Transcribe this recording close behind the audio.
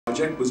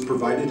project was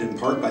provided in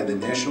part by the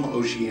National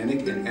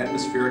Oceanic and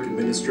Atmospheric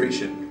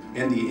Administration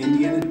and the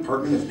Indiana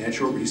Department of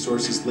Natural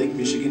Resources Lake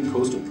Michigan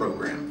Coastal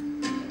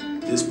Program.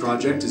 This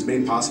project is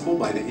made possible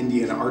by the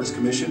Indiana Arts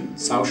Commission,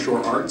 South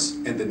Shore Arts,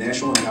 and the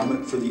National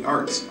Endowment for the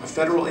Arts, a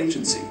federal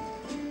agency,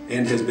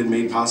 and has been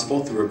made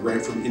possible through a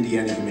grant from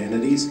Indiana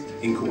Humanities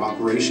in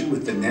cooperation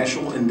with the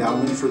National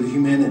Endowment for the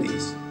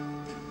Humanities.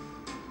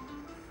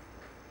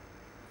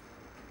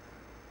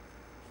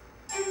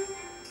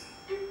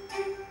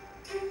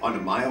 On a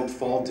mild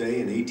fall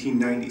day in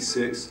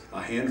 1896,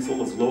 a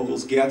handful of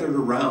locals gathered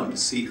around to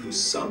see who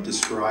some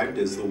described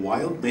as the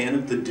wild man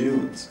of the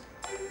dunes.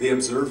 They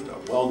observed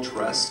a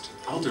well-dressed,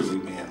 elderly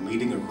man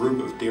leading a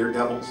group of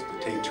daredevils to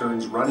take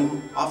turns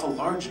running off a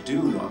large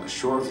dune on the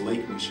shore of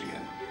Lake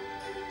Michigan.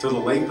 To the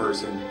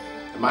layperson,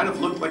 it might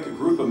have looked like a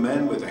group of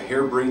men with a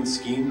harebrained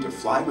scheme to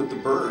fly with the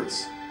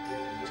birds.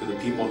 To the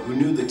people who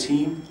knew the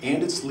team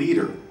and its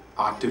leader,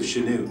 Octave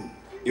Chanute,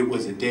 it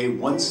was a day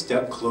one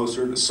step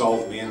closer to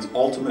solve man's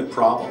ultimate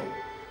problem,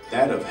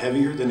 that of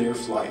heavier-than-air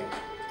flight.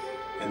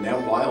 And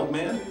that wild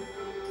man?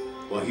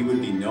 Well, he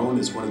would be known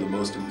as one of the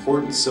most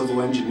important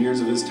civil engineers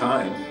of his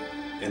time,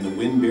 and the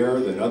wind bearer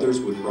that others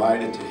would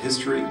ride into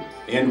history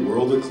and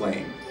world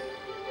acclaim.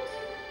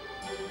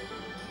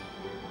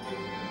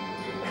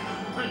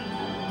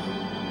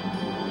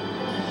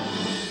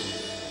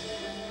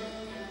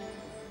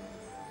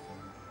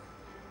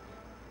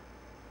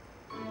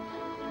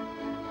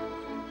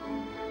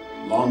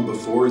 Long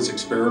before his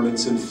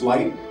experiments in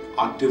flight,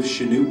 Octave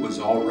Chanute was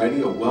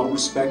already a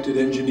well-respected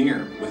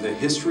engineer with a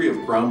history of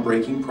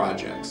groundbreaking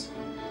projects.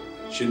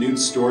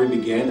 Chanute's story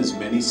began as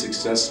many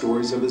success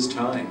stories of his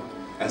time,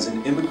 as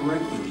an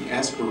immigrant with the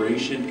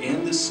aspiration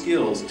and the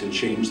skills to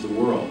change the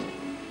world.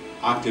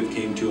 Octave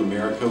came to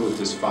America with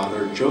his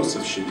father,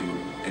 Joseph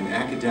Chanute, an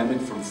academic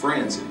from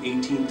France in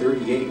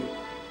 1838.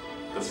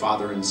 The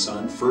father and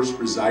son first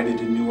resided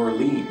in New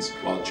Orleans,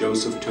 while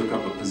Joseph took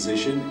up a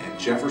position at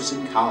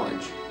Jefferson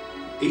College.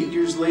 8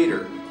 years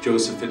later,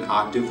 Joseph and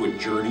Octave would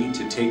journey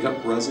to take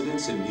up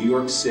residence in New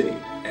York City,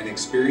 an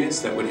experience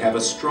that would have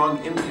a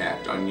strong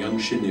impact on young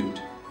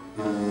Chanute.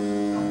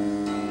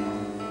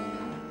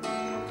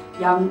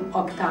 Young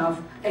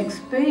Octave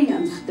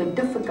experienced the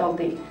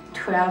difficulty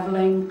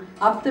traveling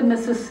up the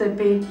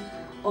Mississippi,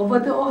 over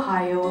the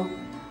Ohio,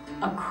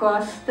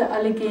 across the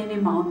Allegheny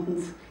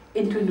Mountains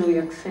into New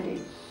York City.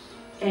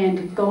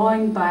 And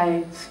going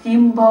by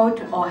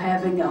steamboat or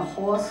having a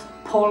horse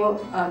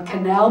pull a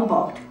canal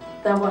boat,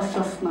 that was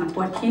just not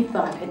what he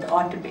thought it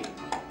ought to be.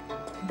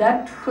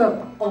 That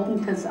trip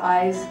opened his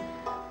eyes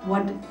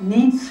what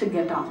needs to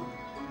get done.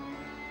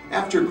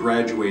 After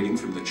graduating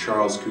from the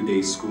Charles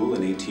Coudet School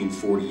in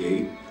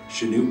 1848,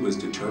 Chanute was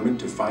determined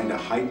to find a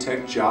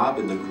high-tech job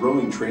in the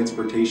growing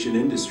transportation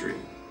industry.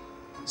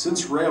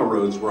 Since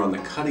railroads were on the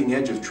cutting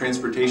edge of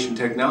transportation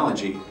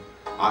technology,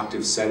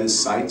 Octave set his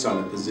sights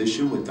on a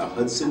position with the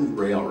Hudson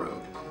Railroad.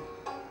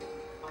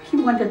 He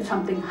wanted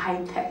something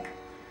high-tech.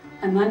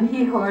 And then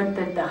he heard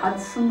that the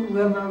Hudson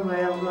River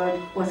Railroad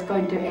was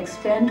going to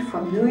extend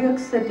from New York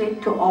City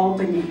to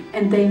Albany,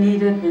 and they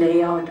needed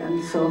layout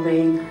and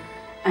surveying,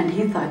 and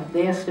he thought,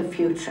 there's the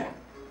future.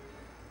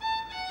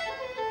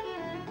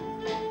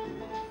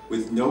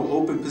 With no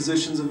open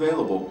positions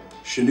available,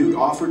 Chanute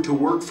offered to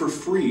work for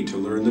free to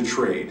learn the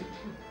trade.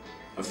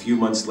 A few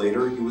months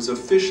later, he was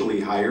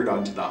officially hired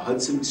onto the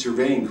Hudson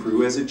surveying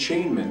crew as a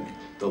chainman,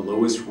 the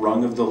lowest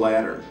rung of the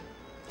ladder.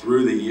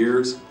 Through the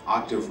years,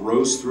 Octave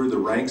rose through the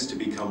ranks to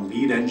become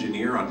lead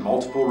engineer on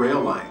multiple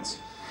rail lines,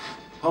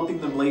 helping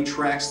them lay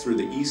tracks through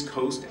the East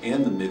Coast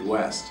and the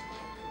Midwest.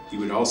 He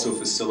would also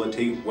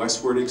facilitate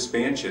westward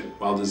expansion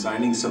while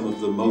designing some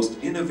of the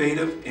most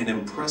innovative and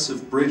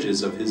impressive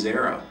bridges of his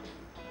era.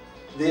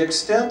 The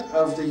extent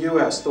of the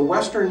U.S., the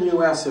western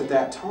U.S. at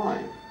that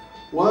time,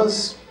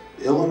 was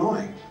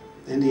Illinois,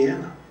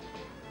 Indiana.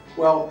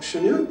 Well,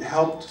 Chanute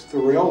helped the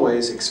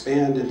railways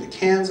expand into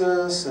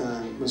Kansas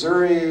and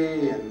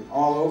Missouri and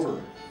all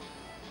over.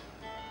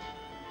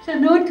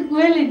 Chanute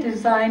really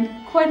designed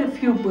quite a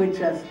few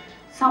bridges.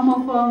 Some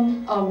of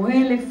them are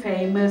really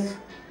famous.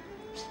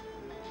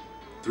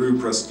 Through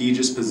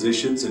prestigious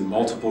positions in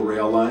multiple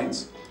rail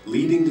lines,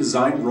 leading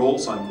design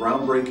roles on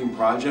groundbreaking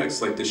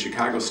projects like the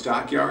Chicago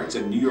Stockyards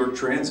and New York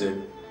Transit,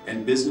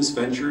 and business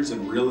ventures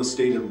in real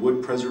estate and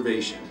wood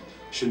preservation,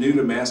 Chanute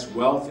amassed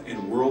wealth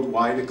and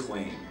worldwide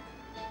acclaim.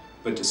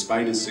 But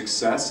despite his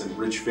success and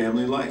rich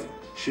family life,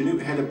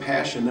 Chanute had a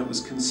passion that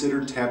was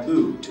considered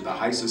taboo to the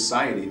high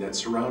society that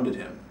surrounded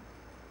him.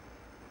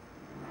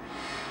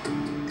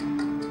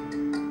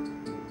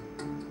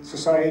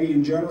 Society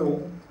in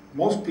general,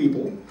 most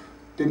people,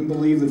 didn't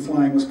believe that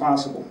flying was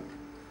possible.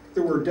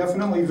 There were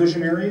definitely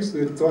visionaries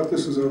that thought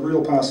this was a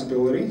real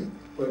possibility,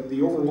 but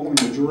the overwhelming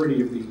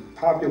majority of the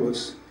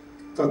populace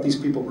thought these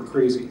people were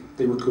crazy.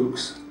 They were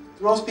kooks.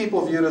 Most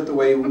people viewed it the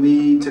way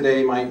we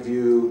today might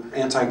view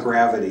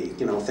anti-gravity,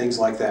 things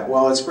like that.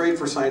 Well, it's great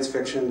for science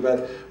fiction,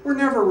 but we're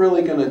never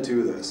really going to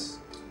do this.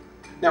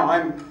 Now,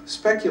 I'm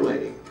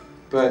speculating,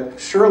 but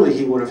surely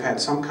he would have had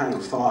some kind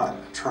of thought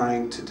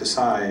trying to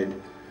decide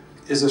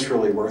is this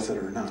really worth it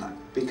or not?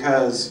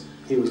 Because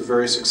he was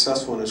very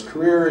successful in his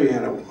career, he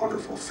had a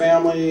wonderful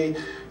family,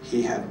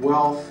 he had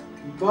wealth,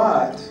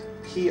 but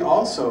he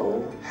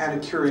also had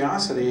a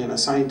curiosity and a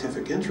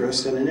scientific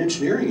interest and an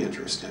engineering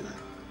interest in it.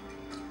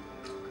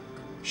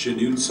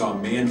 Chanute saw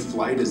manned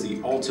flight as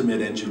the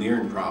ultimate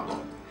engineering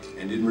problem,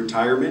 and in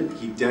retirement,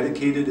 he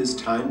dedicated his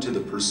time to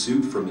the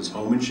pursuit from his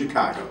home in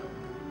Chicago.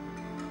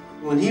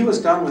 When he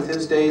was done with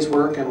his day's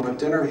work and with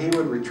dinner, he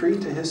would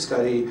retreat to his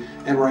study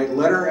and write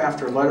letter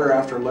after letter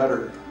after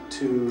letter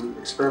to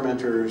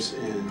experimenters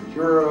in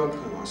Europe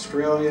and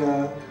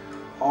Australia,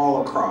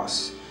 all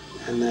across.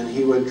 And then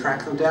he would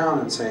track them down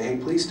and say, hey,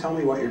 please tell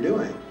me what you're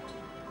doing.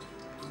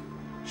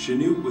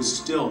 Chanute was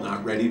still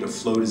not ready to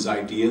float his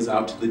ideas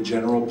out to the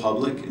general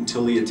public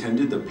until he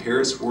attended the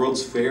Paris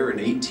World's Fair in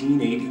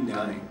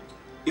 1889.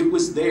 It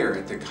was there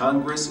at the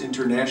Congrès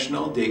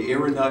International des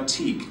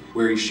Aéronautiques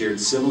where he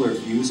shared similar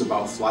views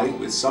about flight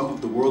with some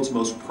of the world's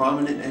most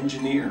prominent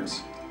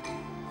engineers.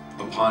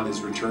 Upon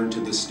his return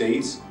to the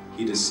States,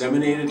 he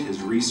disseminated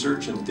his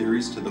research and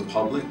theories to the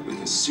public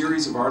with a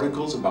series of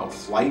articles about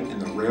flight in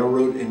the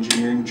Railroad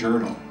Engineering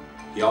Journal.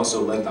 He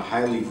also led the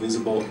highly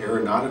visible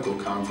Aeronautical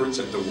Conference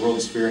at the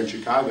World's Fair in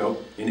Chicago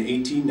in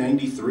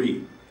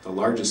 1893, the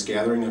largest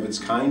gathering of its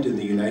kind in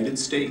the United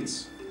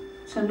States.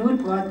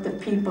 Chanute brought the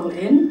people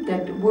in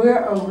that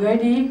were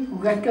already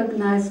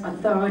recognized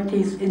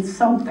authorities in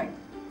something.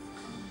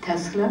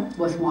 Tesla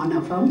was one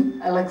of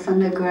them,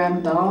 Alexander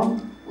Graham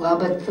Bell,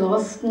 Robert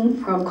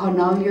Thurston from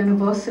Cornell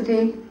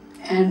University,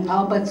 and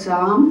Albert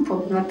Zahm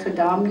from Notre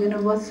Dame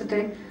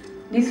University.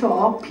 These were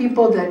all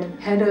people that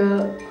had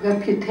a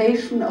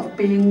reputation of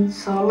being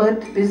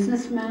solid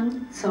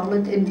businessmen,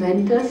 solid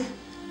inventors.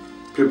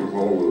 People from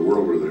all over the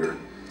world were there,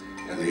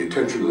 and the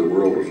attention of the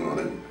world was on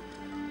it.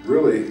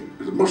 Really, it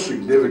was the most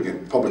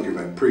significant public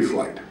event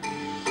pre-flight.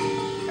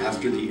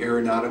 After the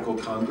Aeronautical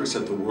Congress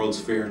at the World's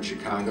Fair in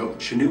Chicago,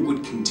 Chanute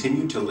would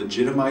continue to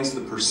legitimize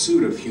the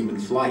pursuit of human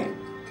flight.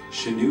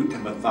 Chanute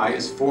and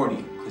Matthias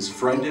Forney, his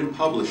friend and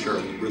publisher,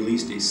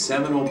 released a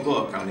seminal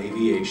book on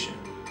aviation.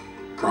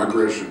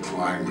 Progress in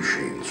Flying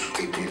Machines,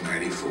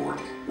 1894,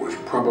 was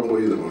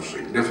probably the most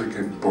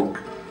significant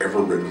book ever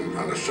written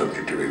on the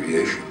subject of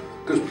aviation.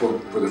 This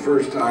book, for the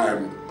first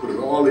time, put it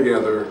all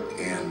together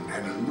and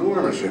had an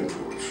enormous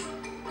influence.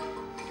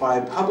 By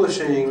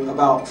publishing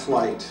about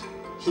flight,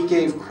 he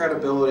gave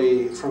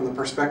credibility from the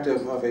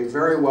perspective of a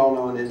very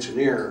well-known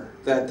engineer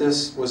that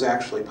this was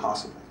actually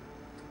possible.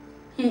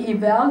 He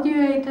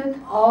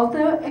evaluated all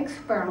the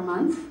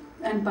experiments,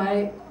 and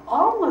by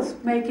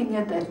almost making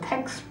it a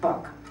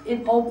textbook,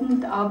 it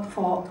opened up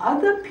for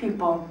other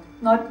people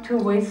not to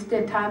waste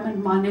their time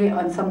and money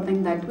on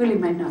something that really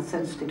made no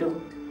sense to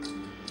do.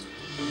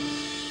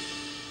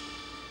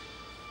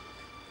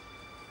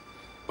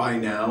 By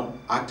now,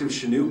 Octave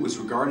Chanute was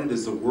regarded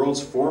as the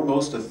world's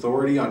foremost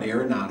authority on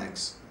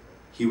aeronautics.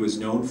 He was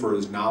known for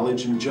his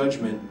knowledge and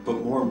judgment,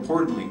 but more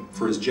importantly,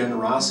 for his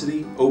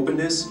generosity,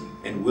 openness,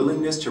 and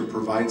willingness to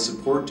provide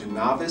support to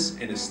novice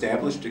and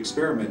established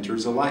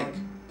experimenters alike.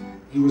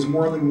 He was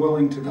more than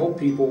willing to help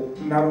people,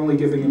 not only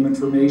giving them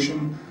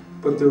information,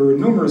 but there were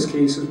numerous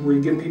cases where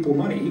he'd give people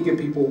money. He'd give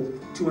people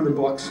 200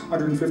 bucks,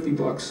 150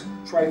 bucks,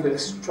 try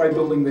this, try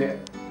building that.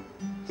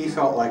 He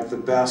felt like the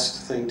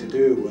best thing to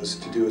do was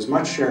to do as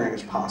much sharing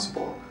as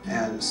possible,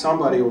 and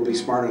somebody will be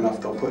smart enough,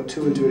 they'll put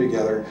two and two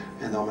together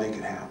and they'll make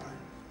it happen.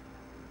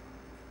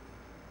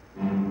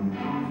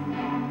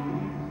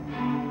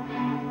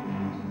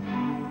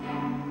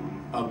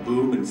 A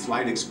boom in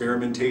flight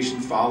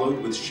experimentation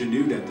followed, with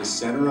Chanute at the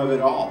center of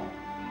it all.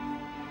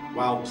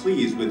 While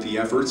pleased with the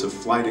efforts of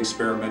flight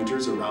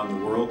experimenters around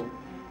the world,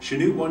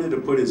 Chanute wanted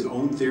to put his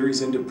own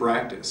theories into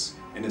practice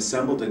and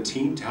assembled a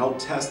team to help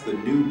test the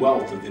new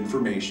wealth of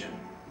information.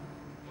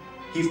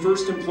 He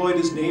first employed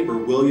his neighbor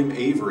William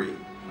Avery,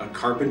 a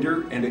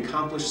carpenter and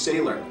accomplished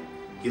sailor.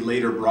 He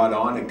later brought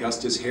on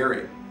Augustus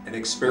Herring, an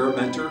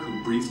experimenter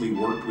who briefly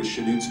worked with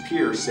Chanute's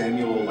peer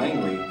Samuel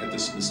Langley at the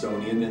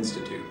Smithsonian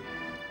Institute.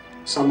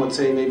 Some would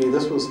say maybe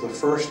this was the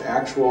first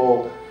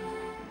actual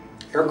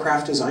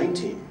aircraft design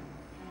team.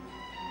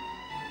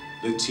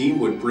 The team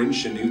would bring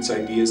Chanute's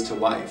ideas to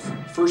life,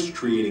 first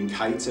creating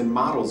kites and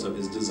models of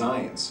his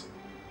designs.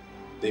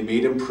 They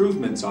made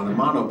improvements on a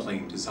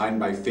monoplane designed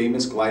by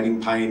famous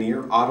gliding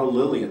pioneer Otto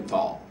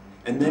Lilienthal,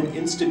 and then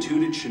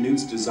instituted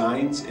Chanute's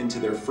designs into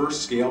their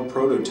first scale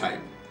prototype,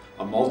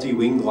 a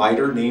multi-wing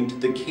glider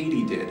named the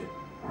Katydid.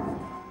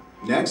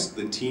 Next,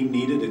 the team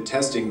needed a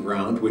testing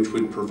ground which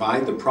would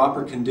provide the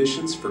proper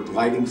conditions for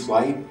gliding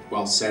flight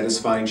while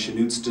satisfying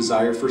Chanute's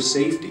desire for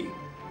safety.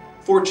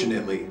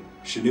 Fortunately,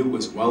 Chanute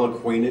was well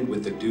acquainted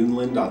with the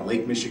duneland on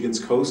Lake Michigan's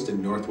coast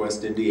in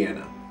northwest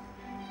Indiana.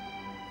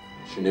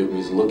 Chanute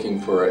was looking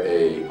for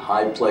a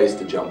high place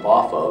to jump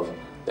off of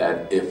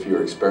that if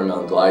your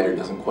experimental glider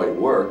doesn't quite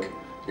work,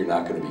 you're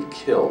not going to be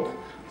killed.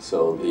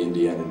 So the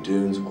Indiana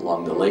dunes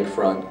along the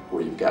lakefront,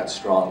 where you've got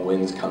strong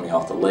winds coming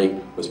off the lake,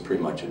 was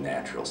pretty much a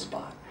natural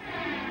spot.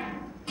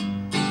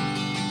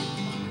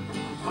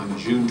 On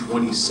June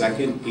 22,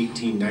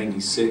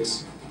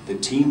 1896, the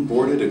team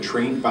boarded a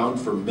train bound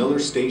for Miller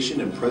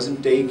Station in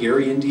present-day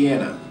Gary,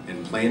 Indiana,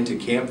 and planned to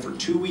camp for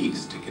 2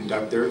 weeks to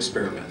conduct their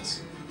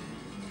experiments.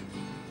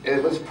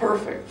 It was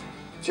perfect.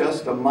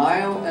 Just 1.25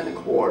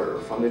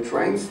 miles from the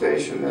train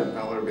station at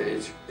Miller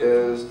Beach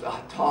is the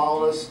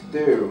tallest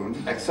dune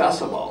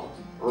accessible,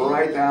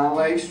 right down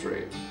Lake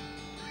Street.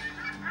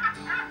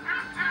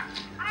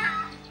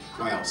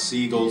 While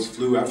seagulls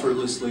flew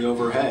effortlessly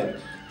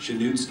overhead,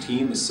 Chanute's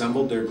team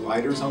assembled their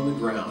gliders on the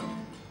ground.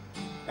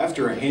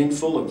 After a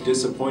handful of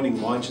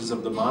disappointing launches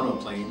of the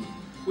monoplane,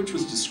 which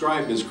was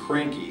described as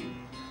cranky,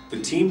 the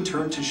team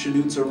turned to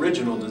Chanute's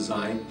original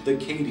design, the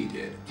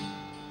Katydid.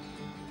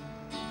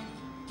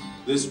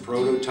 This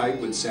prototype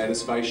would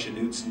satisfy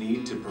Chanute's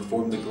need to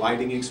perform the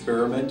gliding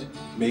experiment,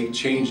 make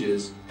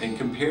changes, and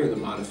compare the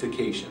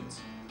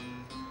modifications.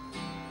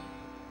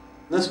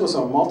 This was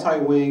a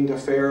multi-winged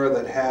affair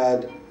that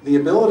had the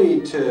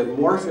ability to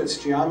morph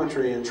its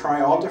geometry and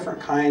try all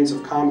different kinds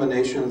of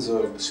combinations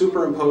of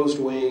superimposed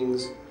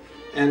wings.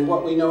 And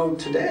what we know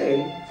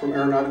today from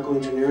aeronautical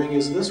engineering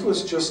is this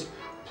was just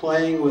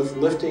playing with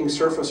lifting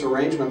surface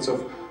arrangements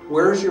of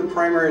where's your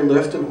primary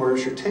lift and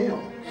where's your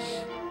tail.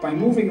 By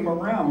moving him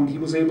around, he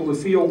was able to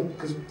feel,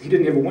 because he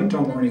didn't have a wind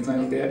tunnel or anything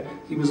like that,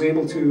 he was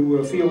able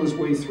to feel his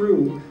way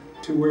through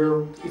to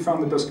where he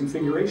found the best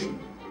configuration.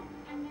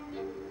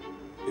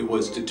 It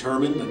was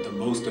determined that the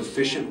most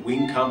efficient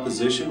wing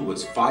composition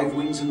was 5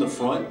 wings in the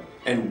front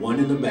and 1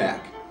 in the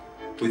back.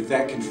 With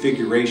that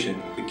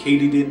configuration, the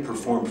Katydid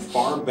performed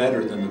far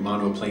better than the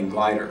monoplane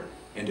glider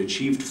and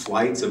achieved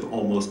flights of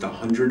almost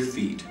 100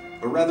 feet,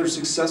 a rather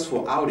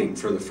successful outing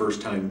for the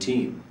first-time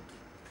team.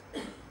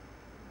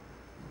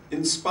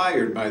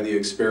 Inspired by the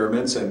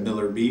experiments at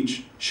Miller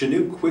Beach,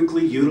 Chanute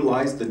quickly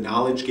utilized the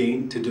knowledge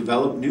gained to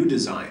develop new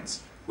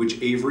designs,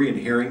 which Avery and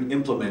Herring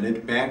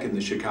implemented back in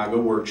the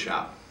Chicago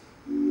workshop.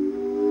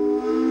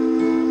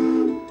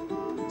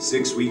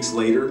 6 weeks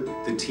later,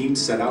 the team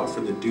set out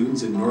for the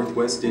dunes in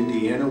northwest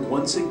Indiana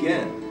once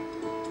again.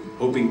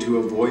 Hoping to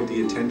avoid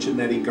the attention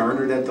that he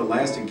garnered at the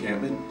last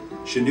encampment,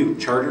 Chanute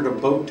chartered a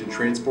boat to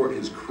transport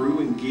his crew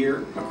and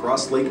gear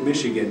across Lake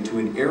Michigan to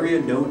an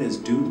area known as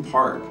Dune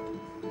Park.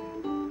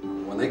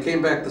 When they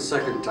came back the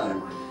second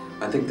time,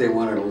 I think they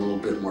wanted a little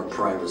bit more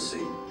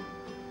privacy.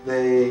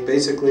 They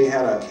basically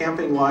had a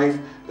camping life.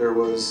 There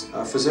was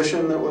a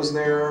physician that was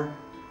there.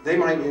 They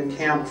might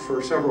encamp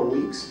for several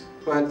weeks,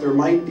 but there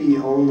might be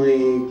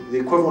only the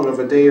equivalent of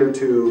a day or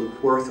two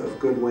worth of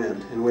good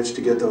wind in which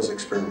to get those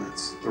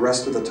experiments. The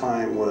rest of the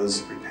time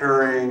was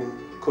repairing,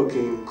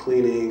 cooking,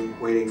 cleaning,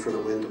 waiting for the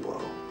wind to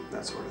blow,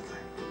 that sort of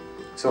thing.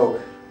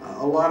 So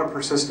a lot of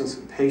persistence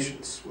and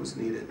patience was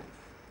needed.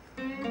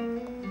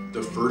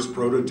 The first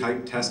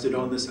prototype tested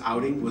on this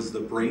outing was the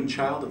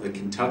brainchild of a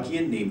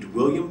Kentuckian named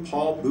William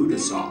Paul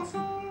Budasoff.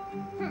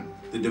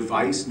 The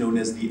device, known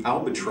as the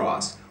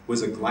Albatross,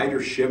 was a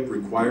glider ship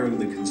requiring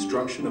the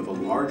construction of a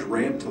large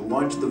ramp to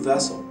launch the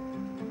vessel.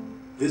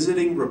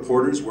 Visiting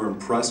reporters were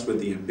impressed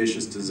with the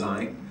ambitious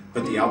design,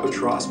 but the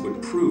Albatross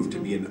would prove to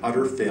be an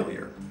utter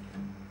failure.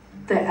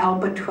 The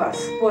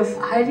Albatross was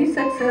highly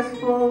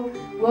successful,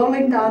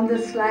 rolling down the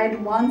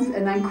slide once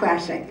and then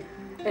crashing.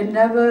 It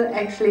never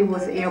actually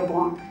was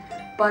airborne.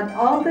 But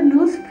all the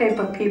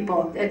newspaper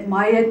people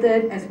admired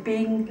it as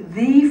being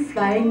the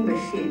flying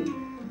machine.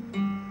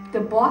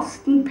 The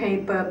Boston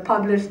paper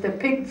published a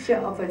picture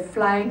of it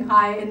flying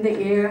high in the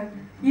air,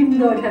 even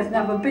though it has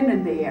never been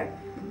in the air.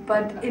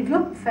 But it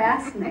looked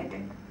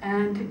fascinating,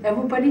 and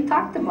everybody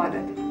talked about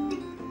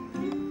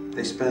it.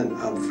 They spent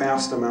a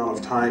vast amount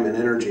of time and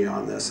energy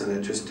on this, and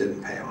it just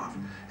didn't pay off.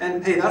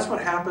 And hey, that's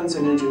what happens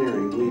in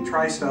engineering. We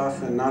try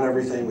stuff, and not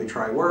everything we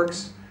try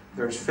works.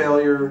 There's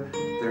failure,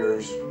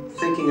 there's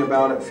thinking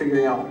about it,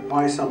 figuring out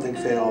why something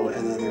failed,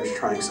 and then there's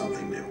trying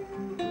something new.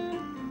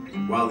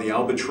 While the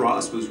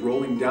Albatross was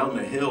rolling down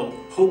the hill,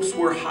 hopes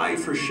were high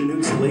for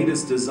Chanute's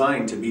latest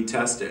design to be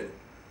tested.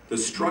 The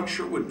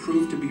structure would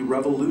prove to be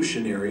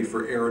revolutionary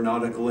for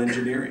aeronautical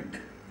engineering.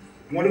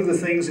 One of the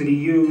things that he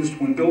used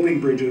when building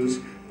bridges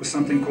was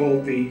something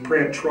called the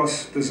Pratt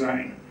truss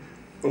design.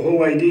 The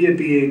whole idea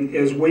being,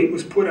 as weight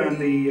was put on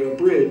the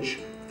bridge,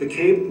 the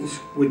cables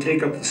would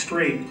take up the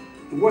strain.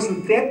 It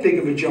wasn't that big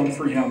of a jump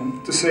for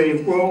him to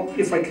say, well,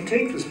 if I can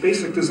take this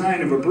basic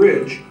design of a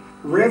bridge,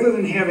 rather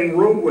than having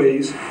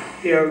roadways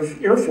have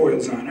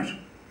airfoils on it,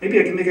 maybe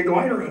I can make a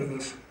glider out of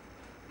this.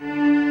 The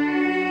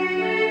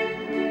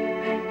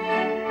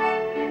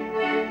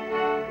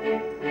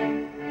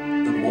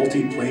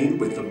multiplane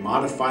with the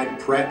modified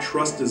Pratt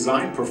truss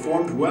design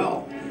performed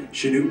well.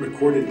 Chanute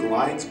recorded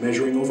glides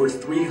measuring over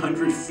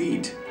 300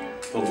 feet.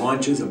 The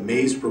launches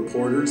amazed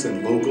reporters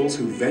and locals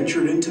who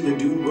ventured into the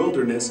dune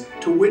wilderness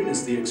to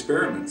witness the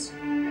experiments.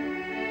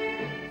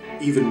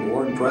 Even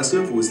more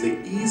impressive was the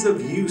ease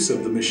of use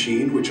of the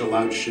machine, which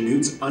allowed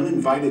Chanute's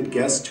uninvited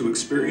guests to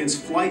experience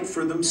flight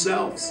for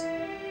themselves.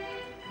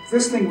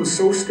 This thing was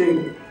so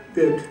stable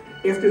that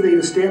after they'd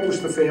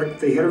established the fact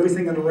they had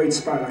everything in the right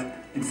spot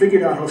and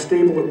figured out how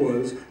stable it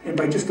was, and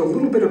by just a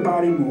little bit of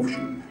body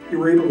motion, you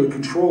were able to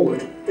control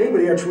it, they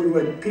would actually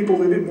let people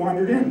that had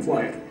wandered in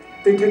fly it.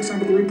 they take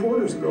some of the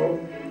reporters and go,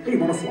 hey, you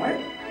want to fly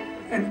it?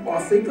 And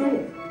off they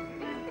go.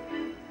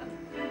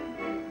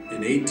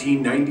 In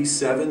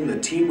 1897, the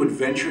team would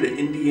venture to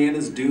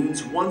Indiana's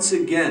dunes once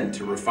again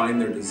to refine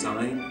their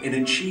design and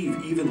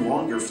achieve even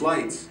longer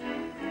flights.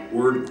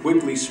 Word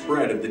quickly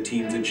spread of the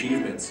team's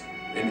achievements,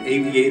 and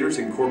aviators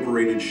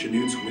incorporated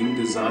Chanute's wing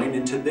design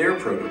into their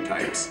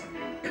prototypes.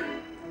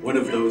 One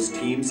of those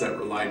teams that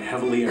relied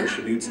heavily on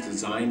Chanute's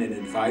design and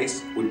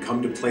advice would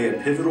come to play a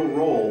pivotal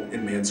role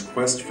in man's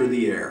quest for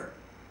the air.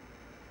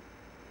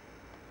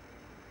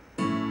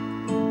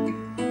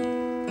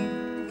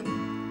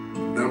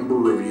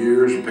 Number of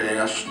years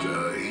passed,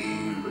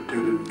 he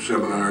attended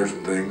seminars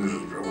and things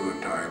over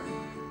the time.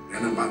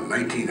 And in about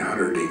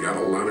 1900, he got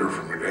a letter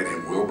from a guy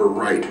named Wilbur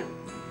Wright,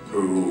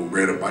 who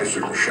ran a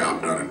bicycle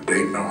shop down in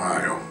Dayton,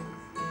 Ohio.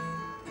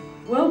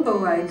 Wilbur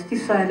Wright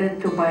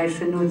decided to buy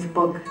Chanute's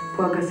book,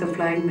 Progress of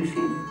Flying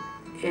Machine.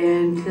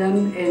 And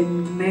then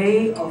in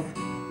May of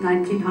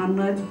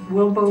 1900,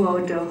 Wilbur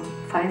wrote a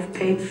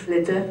 5-page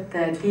letter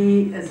that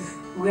he is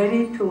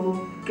ready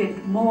to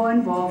get more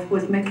involved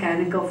with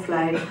mechanical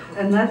flight.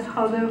 And that's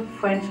how the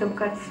friendship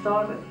got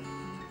started.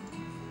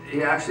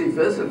 He actually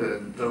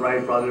visited the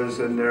Wright brothers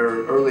in their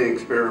early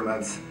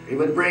experiments. He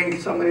would bring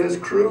some of his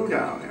crew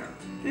down there.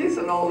 He's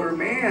an older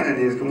man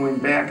and he's going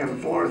back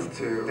and forth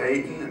to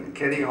Dayton and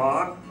Kitty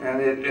Hawk.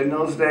 And in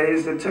those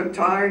days it took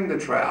time to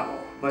travel,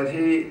 but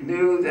he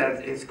knew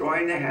that it's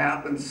going to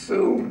happen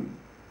soon.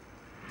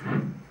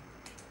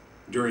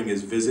 During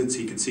his visits,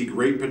 he could see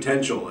great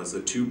potential as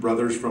the two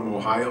brothers from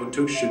Ohio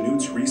took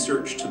Chanute's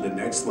research to the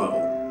next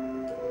level.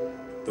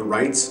 The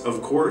Wrights,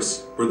 of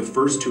course, were the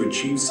first to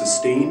achieve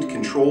sustained,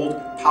 controlled,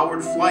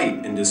 powered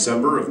flight in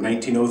December of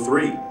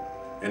 1903.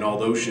 And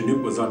although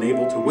Chanute was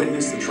unable to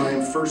witness the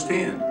triumph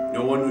firsthand,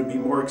 no one would be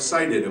more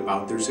excited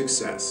about their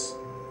success.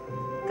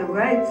 The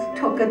Wrights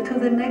took it to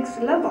the next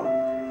level.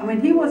 I mean,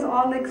 he was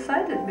all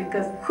excited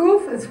because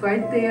proof is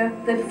right there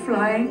that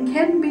flying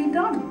can be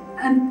done.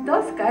 And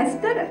those guys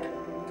did it.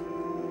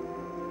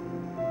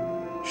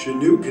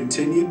 Chanute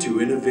continued to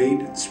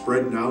innovate and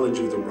spread knowledge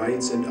of the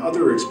Wrights and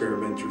other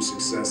experimental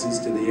successes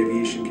to the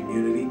aviation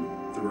community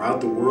throughout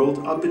the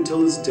world up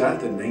until his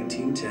death in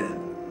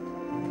 1910.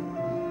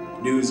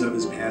 News of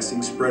his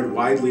passing spread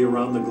widely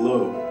around the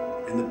globe,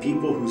 and the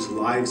people whose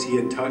lives he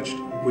had touched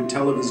would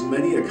tell of his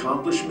many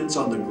accomplishments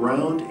on the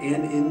ground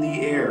and in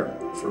the air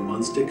for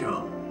months to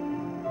come.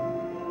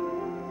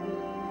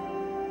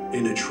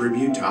 In a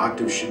tribute to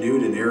Octave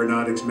Chanute in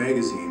Aeronautics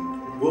magazine,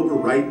 Wilbur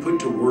Wright put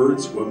to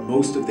words what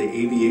most of the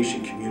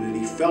aviation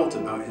community felt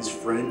about his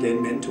friend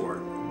and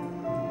mentor.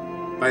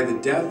 By the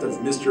death of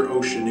Mr.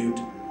 O.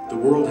 Chanute, the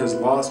world has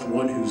lost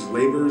one whose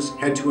labors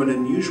had to an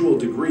unusual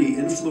degree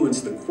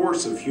influenced the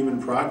course of human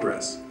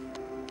progress.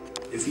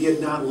 If he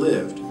had not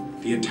lived,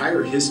 the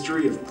entire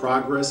history of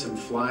progress in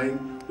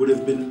flying would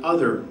have been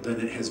other than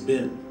it has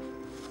been.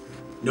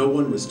 No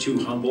one was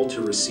too humble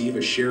to receive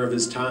a share of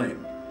his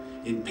time.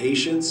 In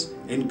patience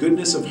and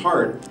goodness of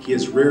heart, he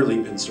has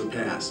rarely been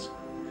surpassed.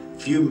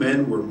 Few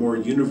men were more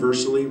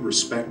universally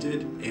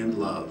respected and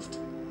loved.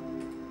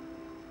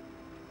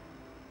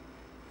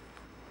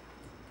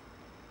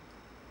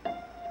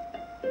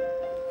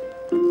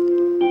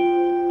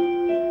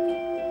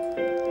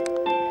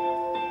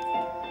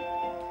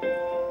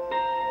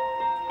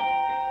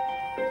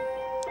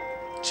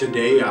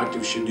 Today,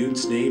 Octave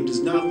Chanute's name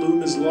does not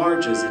loom as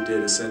large as it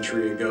did a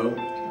century ago,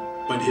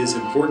 but his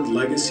important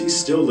legacy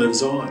still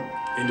lives on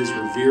and is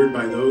revered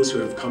by those who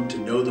have come to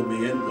know the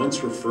man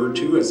once referred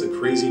to as the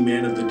crazy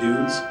man of the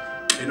dunes,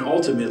 and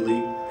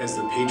ultimately as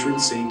the patron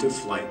saint of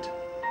flight.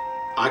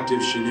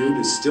 Octave Chanute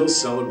is still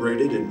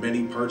celebrated in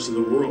many parts of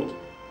the world,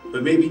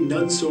 but maybe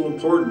none so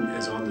important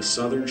as on the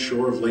southern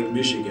shore of Lake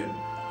Michigan,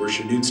 where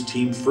Chanute's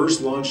team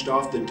first launched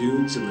off the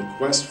dunes in the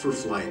quest for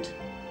flight.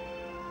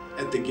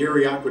 At the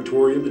Gary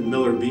Aquatorium in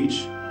Miller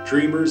Beach,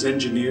 dreamers,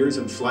 engineers,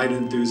 and flight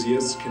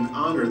enthusiasts can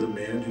honor the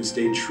man who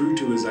stayed true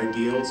to his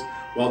ideals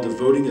while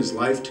devoting his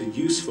life to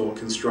useful,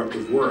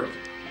 constructive work.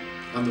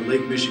 On the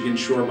Lake Michigan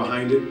shore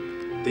behind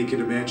it, they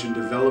can imagine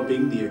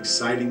developing the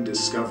exciting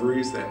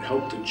discoveries that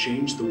helped to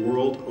change the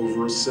world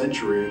over a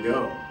century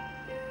ago.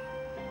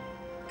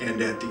 And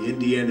at the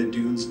Indiana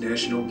Dunes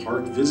National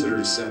Park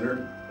Visitors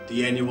Center,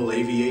 the annual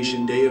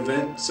Aviation Day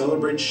event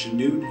celebrates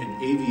Chanute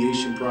and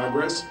aviation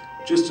progress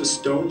just a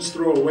stone's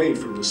throw away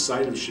from the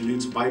site of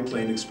Chanute's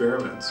biplane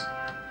experiments.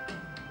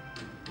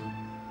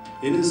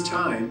 In his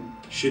time,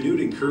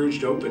 Chanute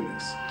encouraged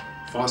openness,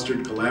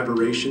 fostered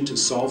collaboration to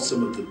solve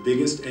some of the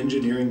biggest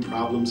engineering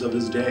problems of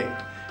his day,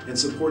 and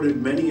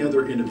supported many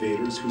other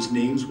innovators whose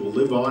names will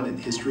live on in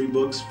history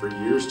books for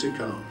years to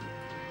come.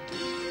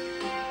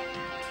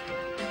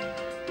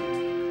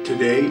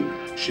 Today,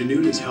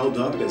 Chanute is held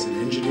up as an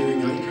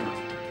engineering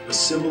icon, a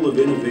symbol of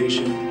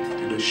innovation,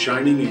 and a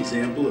shining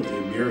example of the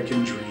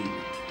American dream.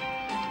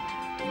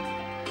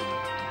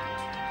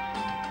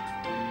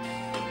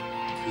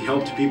 He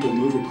helped people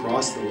move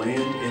across the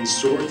land and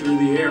soar through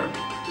the air,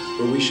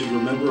 but we should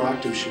remember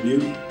Octave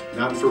Chanute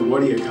not for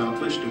what he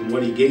accomplished and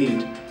what he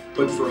gained,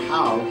 but for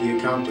how he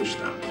accomplished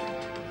them.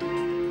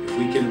 If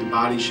we can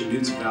embody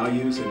Chanute's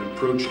values and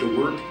approach to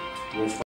work, we'll